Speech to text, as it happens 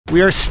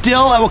We are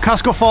still at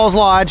Wekusko Falls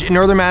Lodge in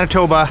Northern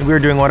Manitoba. We are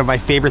doing one of my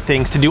favorite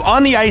things to do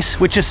on the ice,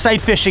 which is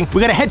sight fishing. We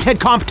got a head-to-head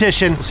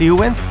competition. We'll see who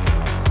wins.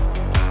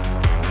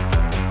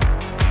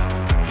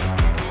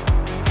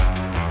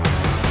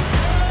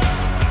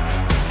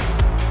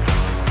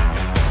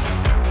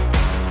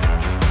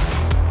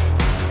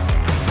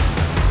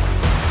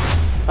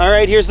 All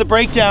right, here's the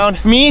breakdown.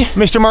 Me,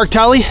 Mr.Mark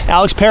Tully,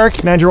 Alex Perrick,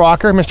 and Andrew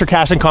Walker, Mr.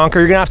 Cast and Conquer.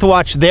 You're gonna have to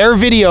watch their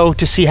video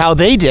to see how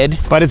they did,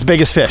 but it's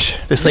biggest fish.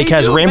 This lake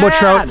has rainbow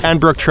trout and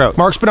brook trout.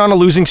 Mark's been on a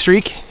losing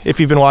streak, if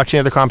you've been watching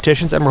other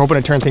competitions, and we're hoping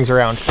to turn things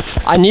around.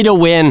 I need a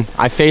win.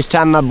 I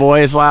FaceTimed my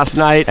boys last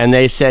night, and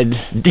they said,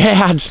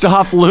 Dad,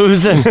 stop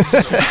losing.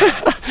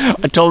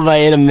 I told them I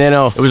ate a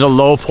minnow. It was a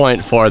low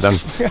point for them.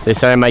 They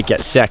said I might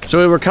get sick.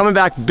 So we're coming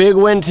back, big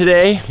win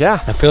today.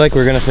 Yeah. I feel like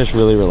we're gonna fish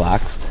really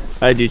relaxed.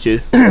 I do too.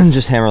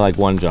 Just hammer like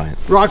one giant.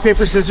 Rock,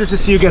 paper, scissors to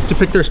see who gets to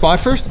pick their spot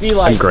first.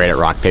 I'm great at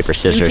rock, paper,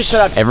 scissors.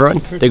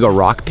 Everyone, they go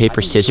rock,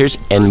 paper, scissors,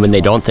 and when they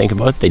don't think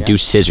about it, they do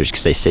scissors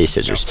because they say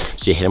scissors.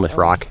 So you hit them with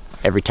rock.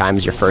 Every time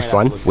is your first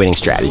one. Winning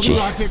strategy.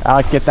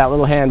 Alec, get that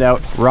little hand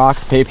out. Rock,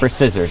 paper,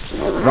 scissors.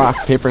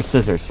 Rock, paper,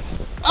 scissors.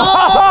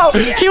 Oh!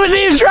 He was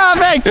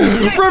eavesdropping!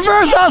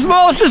 Reverse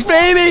osmosis,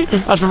 baby!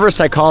 That's reverse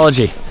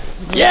psychology.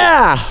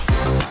 Yeah!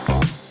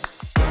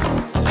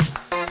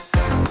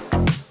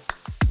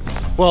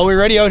 Well, we were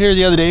already out here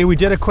the other day. We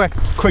did a quick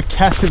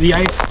test of the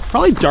ice.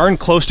 Probably darn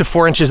close to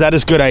 4 inches. That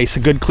is good ice,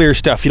 good clear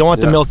stuff. You don't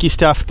want the milky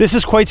stuff. This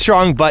is quite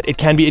strong, but it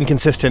can be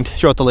inconsistent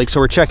throughout the lake. So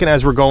we're checking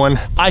as we're going.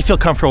 I feel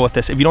comfortable with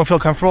this. If you don't feel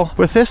comfortable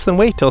with this, then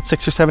wait till it's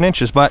 6 or 7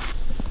 inches, but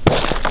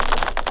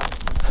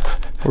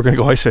we're gonna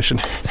go ice fishing.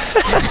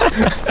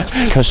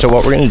 So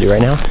what we're gonna do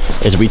right now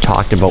is we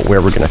talked about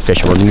where we're gonna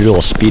fish, and we're gonna do a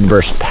little speed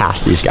burst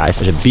past these guys.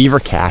 There's a beaver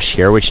cache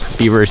here, which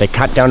beavers, they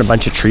cut down a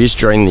bunch of trees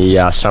during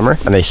the summer,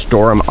 and they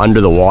store them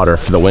under the water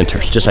for the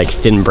winters, just like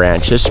thin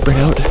branches spread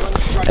out.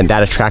 And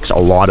that attracts a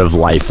lot of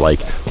life, like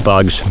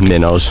bugs,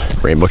 minnows,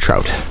 rainbow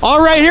trout.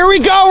 All right, here we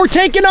go, we're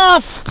taking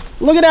off.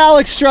 Look at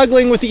Alex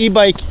struggling with the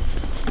e-bike.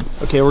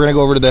 Okay, we're gonna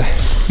go over to the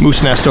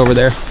moose nest over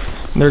there.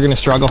 They're gonna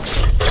struggle.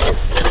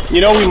 You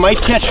know, we might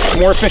catch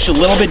more fish a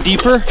little bit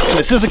deeper. And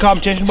this is a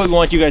competition, but we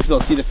want you guys to be able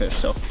to see the fish,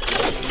 so.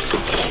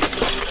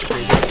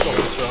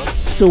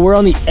 So we're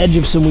on the edge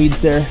of some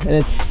weeds there,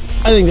 and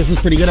I think this is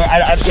pretty good.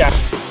 Yeah.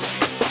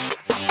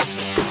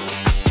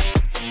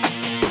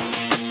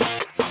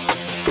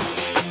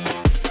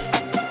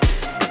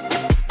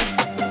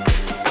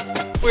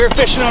 We were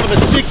fishing out of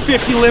the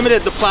 650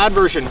 limited, the plaid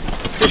version.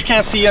 Fish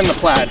can't see in the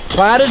plaid.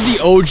 Plaid is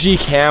the OG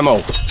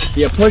camo.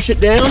 You push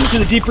it down to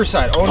the deeper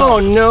side. Oh no. Oh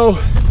no.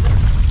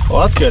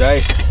 Well, that's good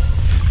ice.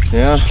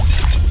 Yeah.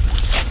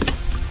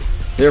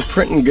 They're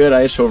printing good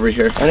ice over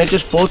here, and it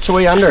just floats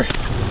away under.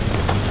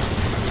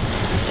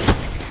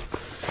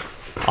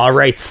 All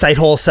right, sight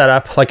hole set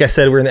up. Like I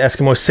said, we're in the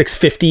Eskimo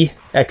 650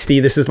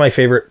 XD. This is my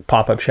favorite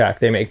pop-up shack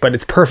they make, but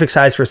it's perfect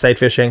size for sight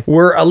fishing.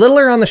 We're a little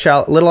on the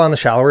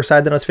shallower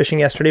side than I was fishing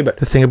yesterday, but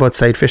the thing about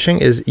sight fishing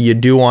is you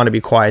do want to be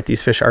quiet.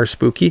 These fish are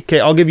spooky. Okay,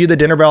 I'll give you the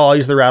dinner bell. I'll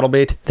use the rattle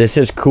bait. This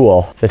is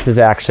cool. This is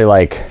actually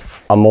like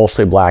a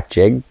mostly black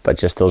jig, but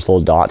just those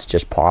little dots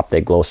just pop. They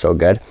glow so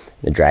good.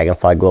 The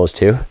dragonfly glows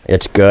too.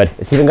 It's good.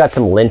 It's even got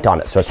some lint on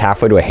it, so it's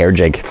halfway to a hair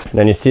jig. And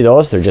then you see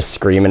those? They're just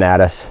screaming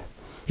at us.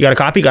 You got a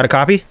copy? Got a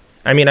copy?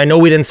 I mean, I know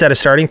we didn't set a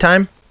starting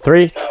time.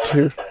 3,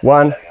 2,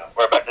 1.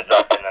 We're about to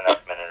drop in the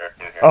next minute or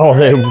two here.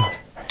 Oh,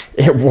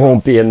 it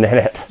won't be a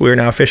minute. We are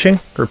now fishing.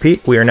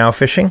 Repeat, we are now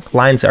fishing.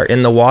 Lines are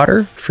in the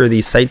water for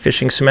the sight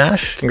fishing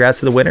smash. Congrats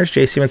to the winners,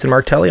 Jay Siemens and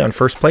Mark Tully on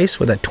first place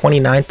with a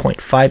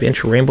 29.5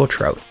 inch rainbow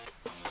trout.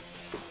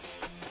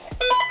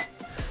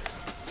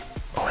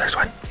 Oh, there's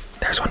one.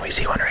 There's one. We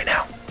see one right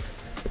now.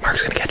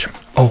 Mark's gonna catch him.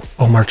 Oh,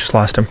 Mark just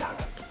lost him.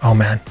 Oh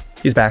man,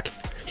 he's back.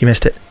 He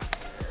missed it.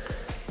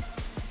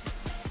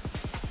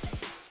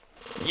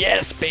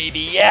 Yes,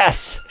 baby,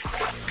 yes.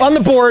 On the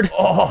board.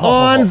 Oh.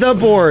 On the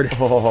board.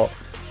 Oh.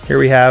 Here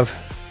we have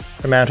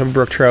a Manitoba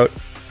brook trout,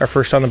 our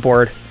first on the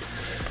board.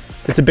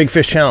 It's a big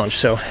fish challenge,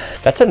 so.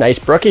 That's a nice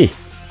brookie.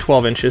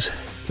 12 inches,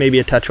 maybe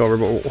a touch over,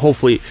 but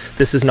hopefully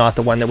this is not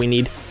the one that we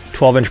need.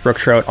 12-inch brook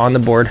trout on the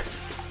board.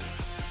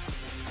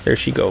 There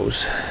she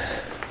goes.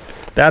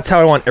 That's how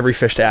I want every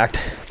fish to act.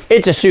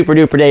 It's a super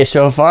duper day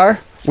so far.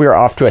 We are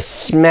off to a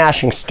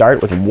smashing start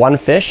with one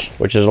fish,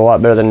 which is a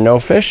lot better than no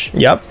fish.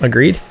 Yep,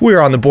 agreed. We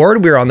are on the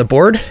board. We are on the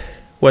board.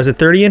 Was it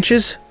 30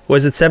 inches?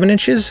 Was it 7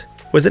 inches?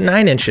 Was it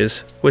 9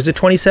 inches? Was it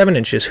 27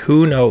 inches?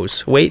 Who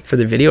knows? Wait for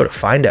the video to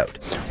find out.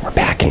 We're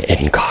back in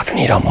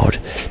incognito mode.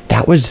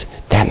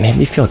 That made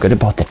me feel good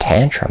about the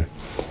tantrum.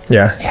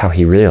 Yeah. How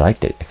he really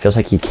liked it. It feels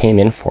like he came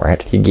in for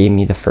it. He gave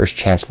me the first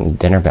chance in the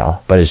dinner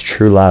bell. But his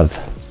true love,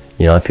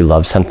 you know, if you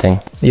love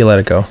something, you let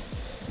it go.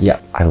 Yeah,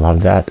 I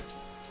love that.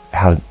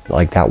 How,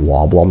 like that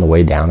wobble on the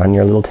way down on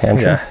your little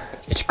tantrum. Yeah.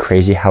 It's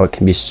crazy how it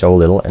can be so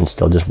little and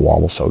still just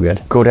wobble so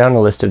good. Go down the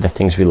list of the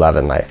things we love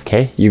in life,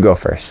 okay? You go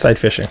first. Sight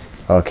fishing.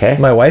 Okay.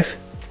 My wife.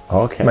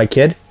 Okay. My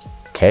kid.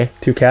 Okay.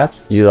 2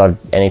 cats. You love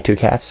any 2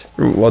 cats?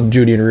 Well,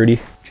 Judy and Rudy.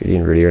 Judy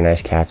and Rudy are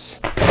nice cats.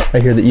 I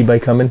hear the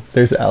e-bike coming.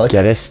 There's Alex.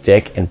 Get his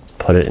stick and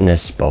put it in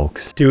his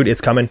spokes. Dude, it's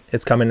coming.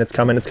 It's coming. It's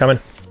coming. It's coming.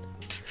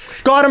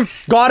 Got him.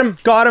 Got him.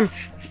 Got him.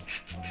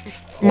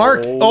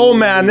 Mark. Oh,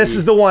 man. This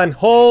is the one.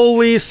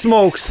 Holy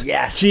smokes.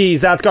 Yes.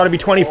 Jeez, that's got to be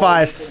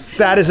 25.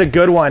 That is a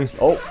good one.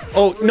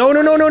 Oh, no,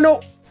 no, no, no,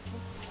 no.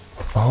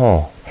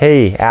 Oh,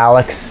 hey,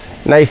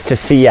 Alex. Nice to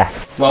see ya.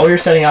 While we were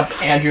setting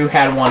up, Andrew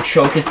had one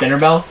choke his dinner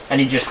bell, and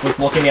he just was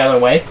looking the other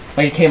way.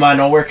 Like, it came out of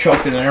nowhere,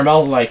 choked the dinner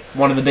bell, like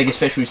one of the biggest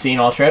fish we've seen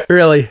all trip.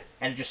 Really?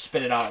 And just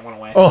spit it out and went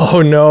away.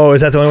 Oh, no.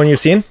 Is that the only one you've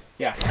seen?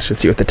 Yeah. I should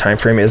see what the time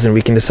frame is, and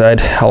we can decide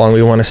how long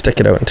we want to stick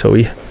it out until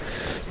we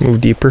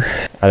move deeper.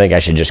 I think I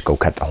should just go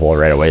cut the hole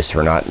right away so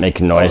we're not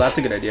making noise. Oh, that's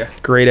a good idea.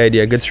 Great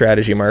idea. Good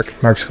strategy,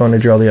 Mark. Mark's going to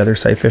drill the other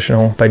sight fishing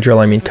hole. By drill,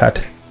 I mean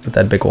cut with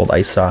that big old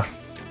ice saw.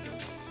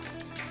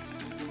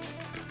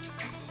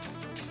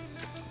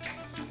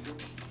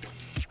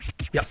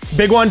 Yep,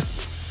 big one.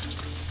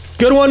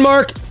 Good one,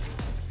 Mark.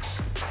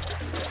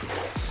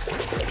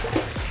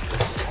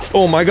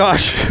 Oh my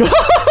gosh.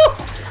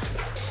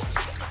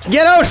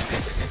 Get out!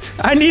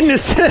 I need an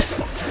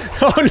assist.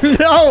 Oh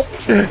no!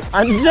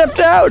 I'm zipped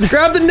out.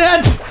 Grab the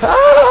net.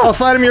 I'll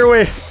slide him your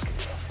way.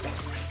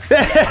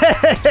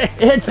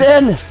 It's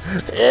in.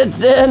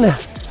 It's in.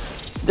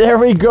 There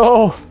we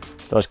go.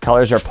 Those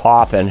colors are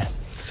popping.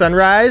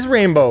 Sunrise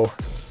rainbow.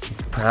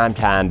 It's prime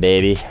time,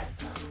 baby.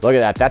 Look at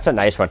that. That's a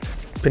nice one.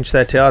 Pinch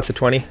that tail. It's a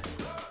 20.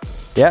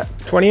 Yep.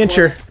 20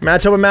 incher.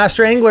 Manitoba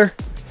Master Angler.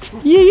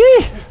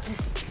 Yee.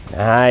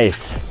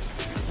 Nice.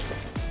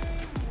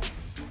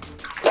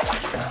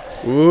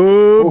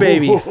 Ooh,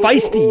 baby.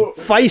 Feisty.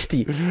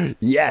 Feisty.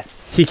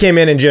 Yes. He came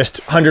in just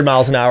 100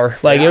 miles an hour.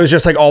 Like, it was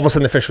just like all of a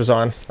sudden the fish was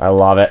on. I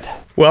love it.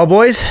 Well,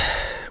 boys,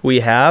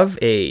 we have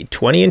a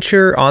 20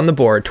 incher on the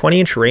board. 20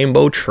 inch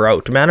rainbow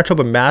trout.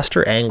 Manitoba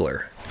Master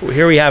Angler.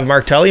 Here we have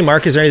Mark Tully.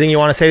 Mark, is there anything you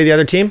want to say to the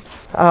other team?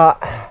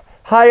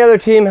 Hi, other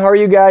team. How are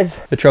you guys?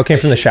 The trout came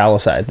from the shallow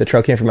side. The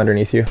trout came from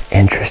underneath you.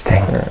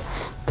 Interesting.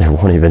 They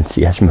won't even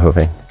see us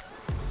moving.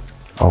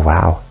 Oh,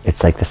 wow.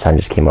 It's like the sun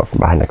just came up from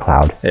behind a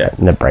cloud. Yeah.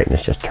 And the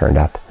brightness just turned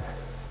up.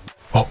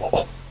 Oh, oh,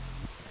 oh.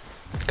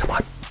 Come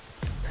on.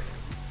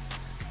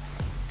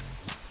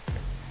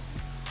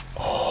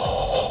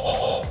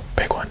 Oh,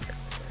 big one.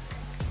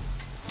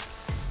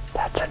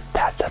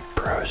 That's a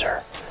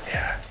bruiser.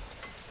 Yeah.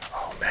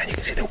 Oh, man, you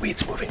can see the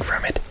weeds moving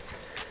from it.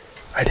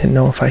 I didn't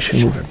know if I should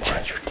move it more.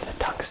 Change to the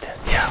tungsten.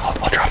 Yeah,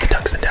 I'll drop the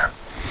tungsten down.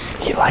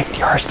 He liked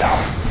yours,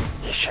 though.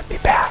 He should be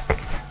back.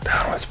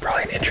 That one was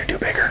probably an inch or two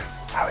bigger.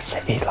 I would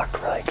say he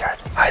looked really good.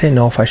 I didn't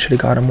know if I should have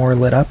got him more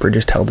lit up or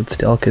just held it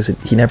still because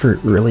he never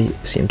really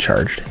seemed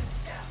charged.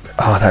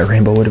 Oh, that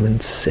rainbow would have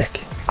been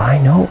sick. I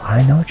know,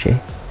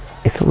 Jay.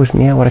 If it was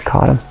me, I would have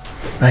caught him.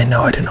 I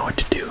know, I didn't know what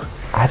to do.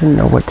 I didn't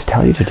know what to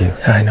tell you to do.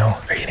 I know.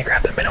 Are you going to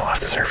grab the minnow off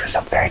the surface?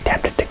 I'm very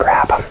tempted to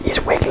grab him.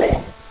 He's wiggly.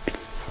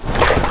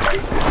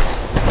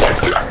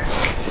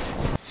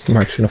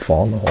 Mark's going to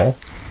fall in the hole.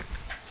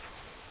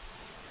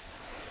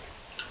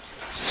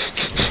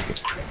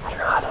 I don't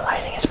know how the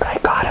lighting is, but I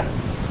got him.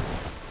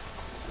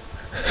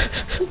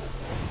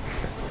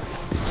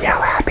 See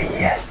how happy he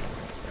is?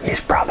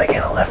 He's probably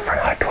going to live for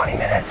another 20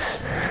 minutes.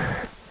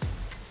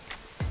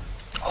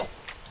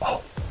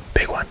 Oh,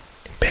 big one.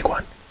 Big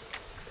one.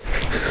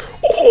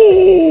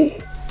 Oh!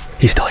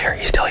 He's still here.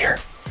 He's still here.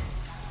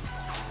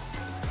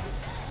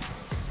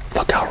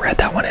 Look how red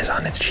that one is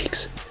on its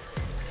cheeks.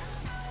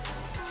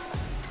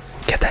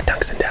 Get that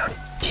tungsten down.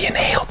 He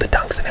inhaled the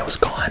tungsten. It was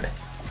gone.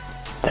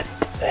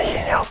 He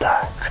inhaled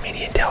that. I mean,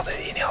 he inhaled it.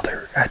 He inhaled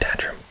a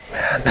tantrum.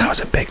 Man, that was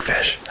a big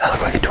fish. That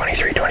looked like a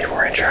 23,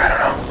 24 incher. I don't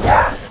know.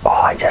 Yeah. Oh,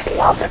 I just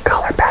love the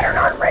color pattern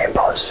on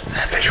rainbows.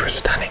 That fish was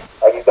stunning.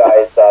 Are you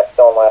guys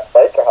still in last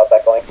place, or how's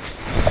that going?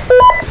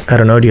 I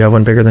don't know. Do you have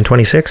one bigger than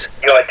 26?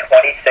 You have a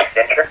 26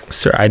 incher?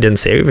 Sir, I didn't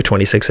say we have a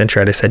 26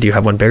 incher. I just said, do you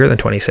have one bigger than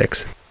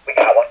 26? We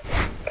got one.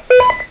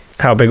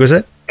 How big was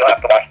it? You'll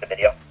have to watch the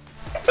video.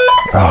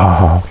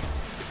 Oh.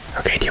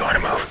 Okay, do you want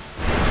to move?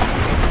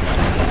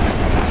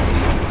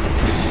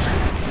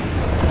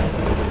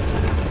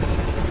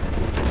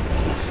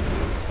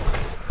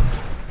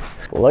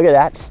 Look at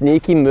that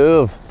sneaky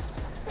move.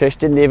 Fish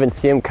didn't even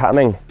see him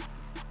coming.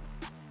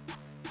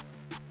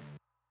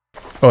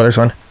 Oh, there's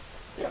one.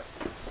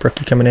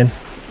 Brookie coming in.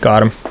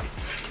 Got him.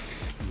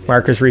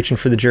 Marker's reaching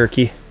for the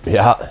jerky.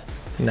 Yeah.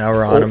 Now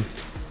we're on him.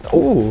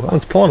 Oh, that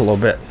one's pulling a little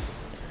bit.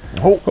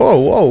 Oh. Whoa,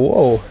 whoa,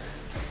 whoa.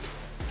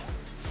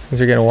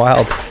 Things are getting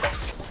wild.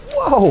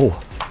 Whoa.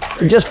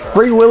 You just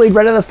free willied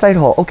right in the sight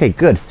hole. Okay,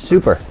 good.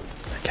 Super.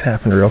 That can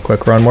happen real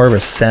quick. We're on more of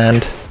a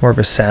sand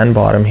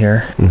bottom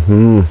here.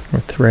 Mm-hmm.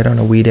 We're right on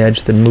a weed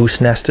edge. The moose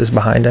nest is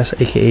behind us,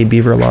 aka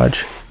Beaver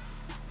Lodge.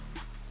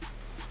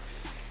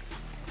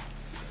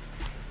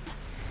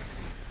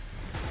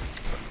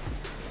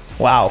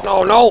 Wow.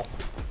 Oh no!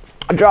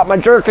 I dropped my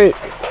jerky.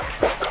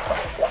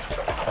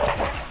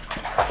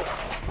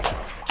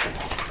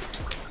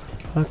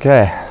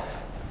 Okay.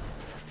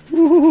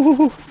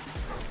 Woo.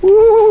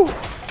 Woo.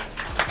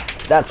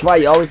 That's why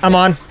you always. I'm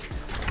on.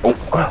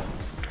 Oh.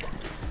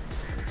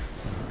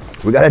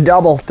 We got a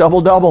double.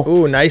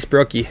 Ooh, nice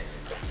brookie.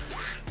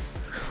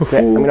 Okay,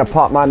 I'm gonna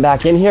pop mine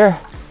back in here.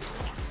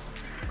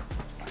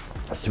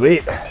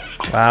 Sweet.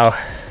 Wow.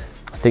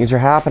 Things are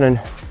happening.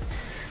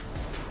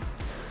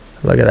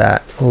 Look at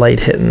that. Light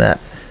hitting that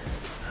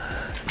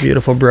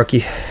beautiful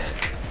brookie.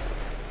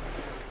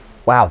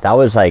 Wow, that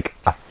was like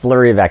a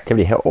flurry of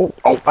activity. Oh,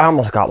 I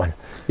almost got one.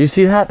 You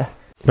see that?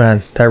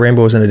 Man, that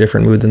rainbow was in a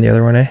different mood than the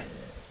other one, eh?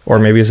 Or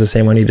maybe it was the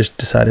same one he just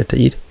decided to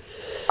eat.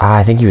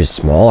 I think he was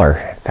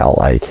smaller, felt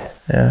like.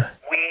 Yeah.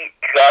 We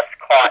just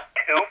caught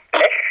 2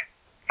 fish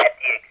at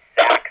the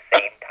exact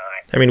same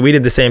time. I mean, we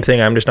did the same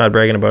thing. I'm just not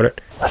bragging about it.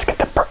 Let's get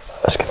the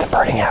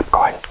birding app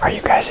going. Are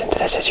you guys into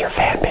this? Is your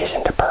fan base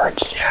into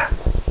birds? Yeah.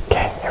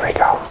 Okay, here we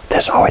go.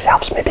 This always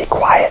helps me be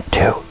quiet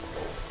too.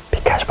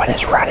 Because when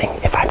it's running,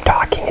 if I'm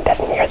talking, it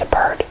doesn't hear the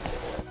bird.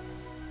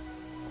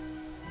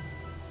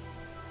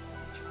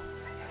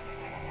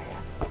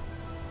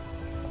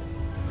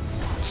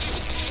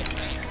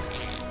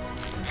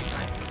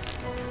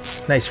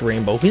 Nice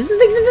rainbow.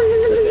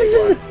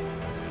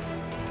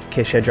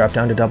 Okay, should I drop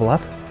down to double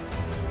up?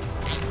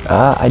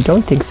 I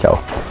don't think so.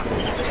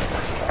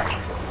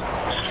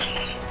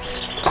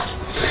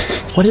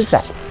 What is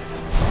that?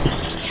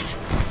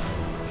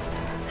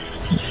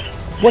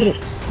 What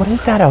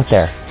is that out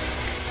there?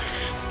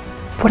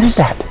 What is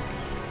that?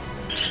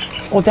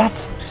 Oh,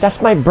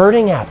 that's my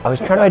birding app. I was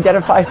trying to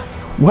identify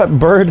what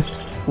bird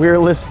we were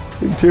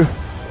listening to.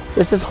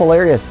 This is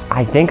hilarious.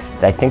 I think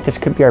this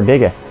could be our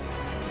biggest.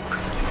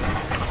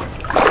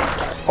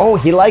 Oh,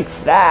 he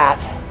likes that.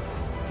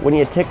 When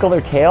you tickle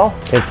their tail,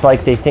 it's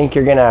like they think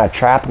you're gonna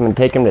trap them and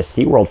take them to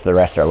SeaWorld for the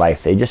rest of their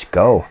life. They just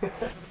go.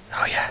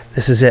 Oh yeah,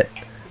 this is it.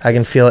 I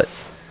can feel it.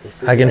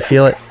 I can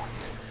feel it.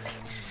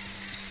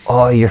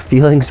 Oh, your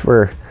feelings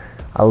were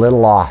a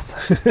little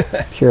off.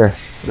 Sure.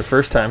 The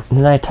first time. And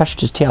then I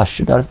touched his tail.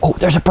 Should not have. Oh,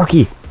 there's a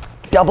brookie.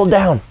 Double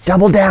down,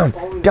 double down,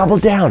 double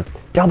down,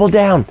 double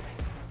down,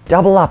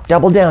 double up,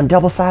 double down,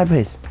 double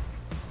sideways.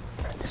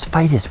 This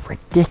fight is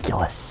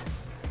ridiculous.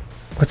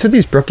 What's with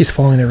these brookies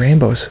following the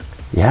rainbows?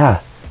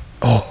 Yeah.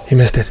 Oh, he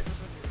missed it.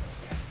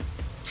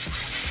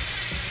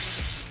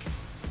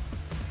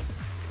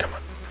 Come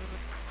on.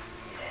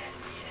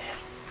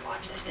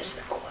 Watch this. This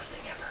is the coolest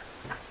thing ever.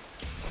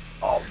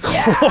 Oh,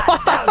 yeah.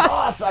 That was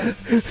awesome.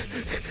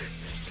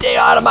 Stay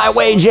out of my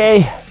way,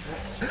 Jay.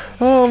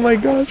 Oh my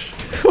gosh.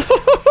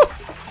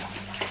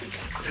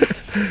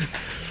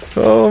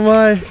 Oh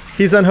my.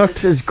 He's unhooked.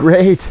 This is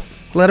great.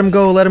 Let him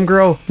go. Let him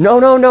grow. No,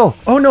 no, no.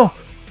 Oh no.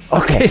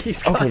 Okay,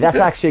 he's gone. okay, that's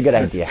actually a good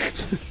idea.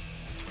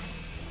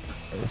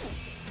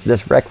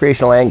 This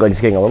recreational angling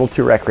is getting a little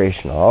too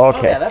recreational.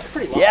 Okay. Oh, yeah, that's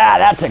pretty long. Yeah,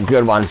 that's a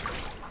good one.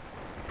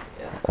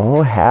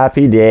 Oh,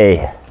 happy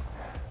day.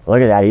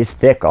 Look at that. He's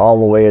thick all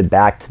the way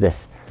back to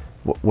this,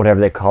 whatever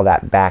they call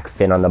that back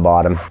fin on the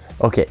bottom.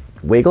 Okay,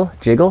 wiggle,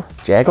 jiggle,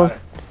 jaggle,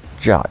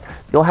 jog.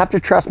 You'll have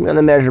to trust me on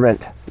the measurement.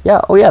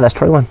 Yeah, oh yeah, that's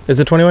 21. Is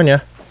it 21? Yeah.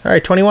 All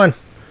right, 21.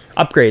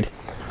 Upgrade.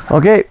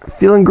 Okay,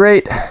 feeling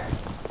great.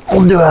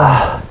 We'll do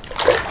a...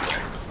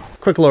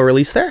 Quick little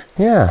release there.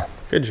 Yeah.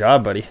 Good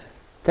job, buddy.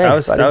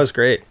 Thanks, buddy. That was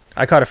great.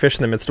 I caught a fish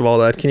in the midst of all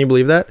that. Can you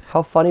believe that?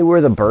 How funny were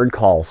the bird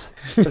calls?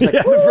 Yeah,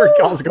 the bird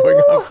calls going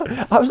off.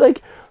 I was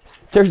like,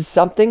 there's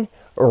something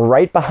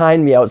right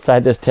behind me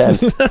outside this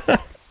tent.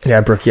 Yeah,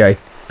 Brookie, I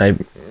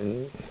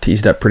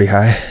teased up pretty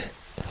high.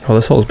 Oh,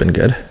 this hole's been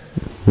good.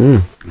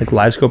 Like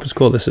live scope is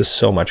cool. This is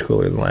so much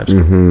cooler than live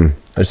scope.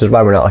 This is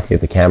why we're not looking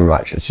at the camera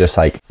much. It's just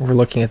like, We're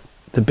looking at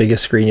the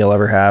biggest screen you'll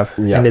ever have,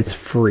 Yeah. and it's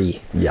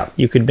free. yeah.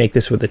 You could make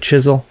this with a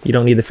chisel. You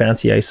don't need the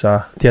fancy ice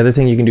saw. The other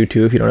thing you can do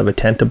too, if you don't have a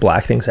tent to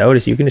black things out,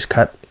 is you can just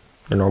cut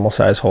a normal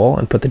size hole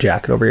and put the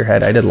jacket over your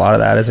head. I did a lot of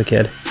that as a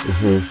kid.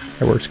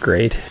 It works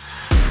great.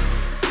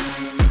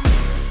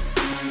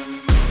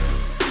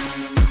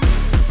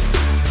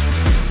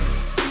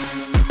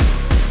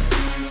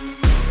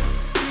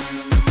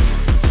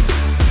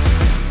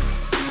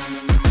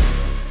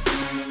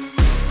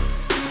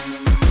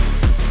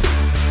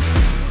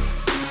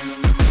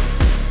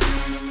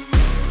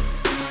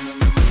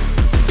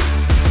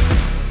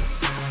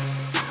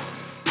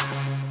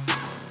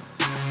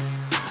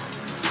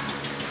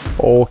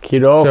 Okie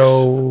doke.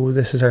 So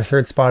this is our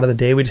third spot of the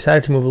day. We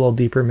decided to move a little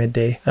deeper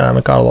midday.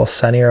 It got a little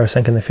sunnier. I was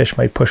thinking the fish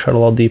might push out a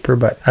little deeper,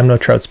 but I'm no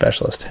trout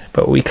specialist.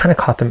 But we kind of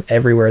caught them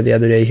everywhere the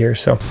other day here.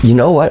 So You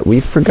know what?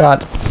 We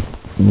forgot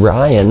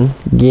Ryan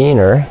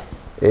Gainer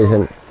is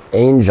an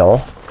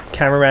angel.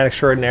 cameraman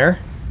extraordinaire.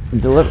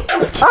 Do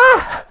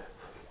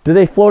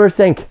they float or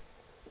sink?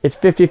 It's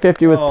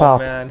 50-50 with pop.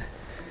 Man.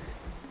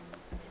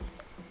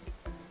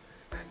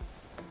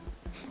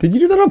 Did you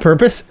do that on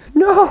purpose?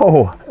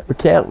 No, we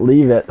can't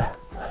leave it.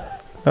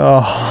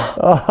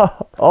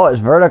 Oh, it's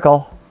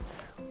vertical.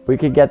 We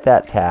could get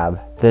that tab.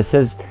 This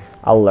is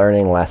a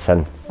learning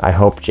lesson. I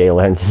hope Jay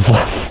learns his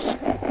lesson.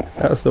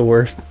 That was the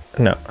worst.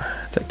 No,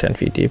 it's like 10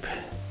 feet deep.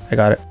 I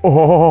got it.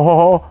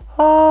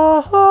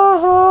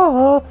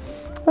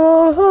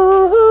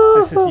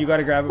 This is, you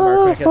gotta grab it, Mark,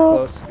 when it gets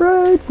close.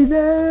 Right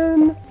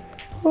then.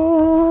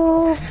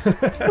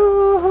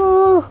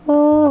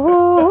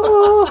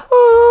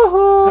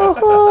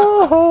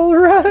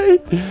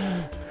 Right.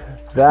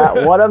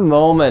 What a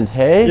moment,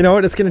 hey? You know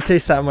what? It's gonna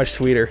taste that much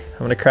sweeter. I'm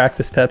gonna crack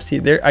this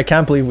Pepsi. There, I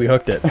can't believe we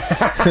hooked it.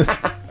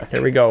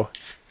 Here we go.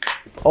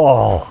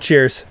 Oh,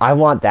 Cheers. I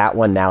want that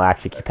one now.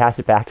 Actually, can you pass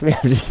it back to me?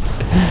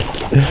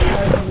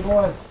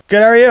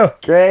 Good. How are you?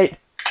 Great.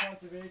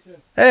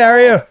 Hey, how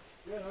are you?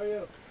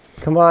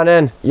 Come on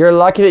in. You're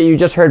lucky that you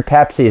just heard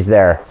Pepsi's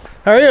there.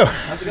 How are you?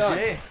 How's it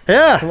going?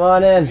 Yeah. Come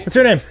on in. What's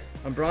your name?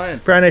 I'm Brian.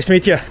 Brian, nice to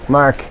meet you.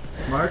 Mark.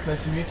 Mark,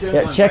 nice to meet you.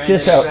 Yeah, check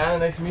this out. Brian,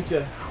 nice to meet you.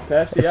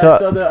 Pepsi. Yeah,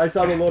 So- I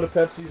saw the load of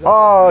Pepsis.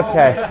 Oh,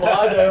 okay.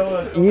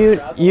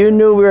 You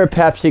knew we were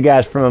Pepsi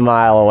guys from a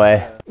mile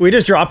away. We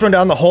just dropped one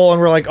down the hole and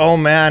we're like, oh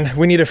man,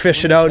 we need to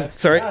fish it out.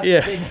 Sorry.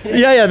 Yeah.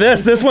 Yeah.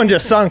 This one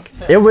just sunk.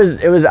 It was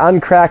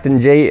uncracked and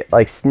Jay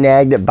like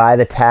snagged it by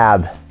the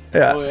tab.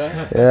 Yeah. Oh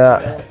yeah.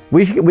 Yeah.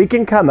 We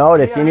can come out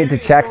if you need to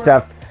check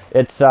stuff.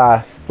 It's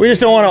We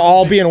just don't want to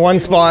all be in one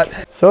spot.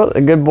 so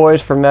the good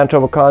boys from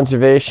Manitoba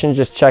Conservation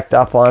just checked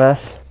up on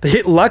us.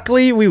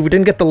 Luckily, we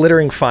didn't get the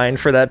littering fine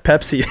for that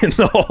Pepsi in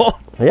the hole.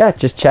 Yeah,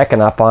 just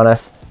checking up on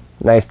us.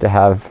 Nice to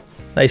have.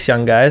 Nice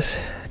young guys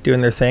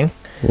doing their thing.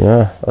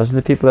 Yeah, those are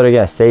the people that are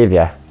gonna save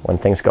you when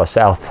things go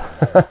south.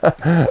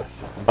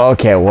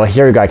 Okay, well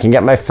here we go. I can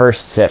get my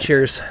first sip.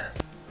 Cheers.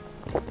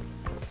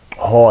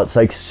 Oh, it's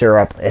like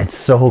syrup. It's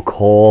so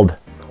cold.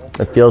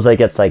 It feels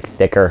like it's like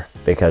thicker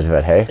because of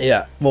it, hey?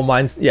 Yeah. Well,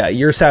 mine's, yeah,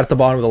 yours sat at the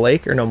bottom of the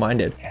lake, or no, mine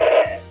did.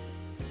 10,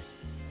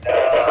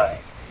 9,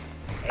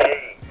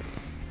 8,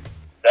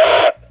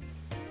 7,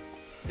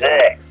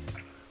 6,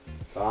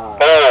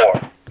 4,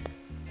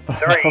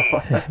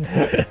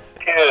 3,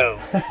 2,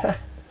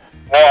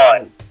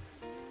 1,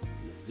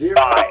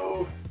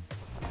 0.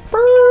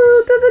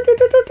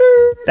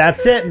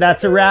 That's it.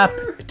 That's a wrap.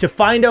 To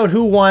find out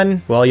who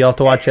won, well, you'll have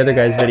to watch the other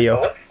guy's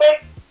video. Looks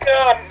like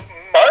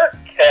Mark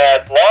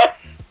had lost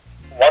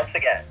once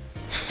again.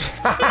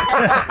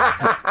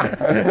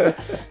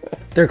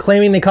 They're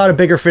claiming they caught a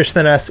bigger fish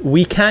than us.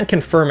 We can't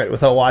confirm it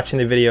without watching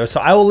the video,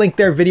 so I will link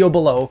their video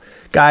below.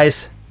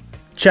 Guys,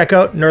 check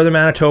out Northern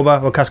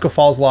Manitoba, Wekusko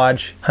Falls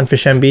Lodge,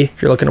 Huntfish MB.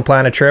 If you're looking to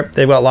plan a trip,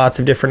 they've got lots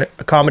of different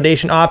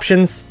accommodation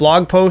options,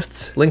 blog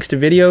posts, links to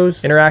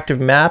videos, interactive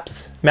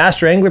maps,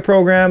 master angler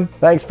program.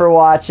 Thanks for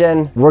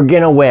watching. We're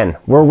gonna win.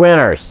 We're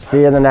winners. See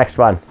you in the next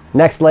one.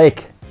 Next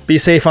lake. Be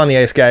safe on the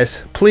ice,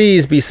 guys.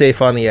 Please be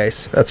safe on the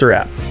ice. That's a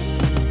wrap.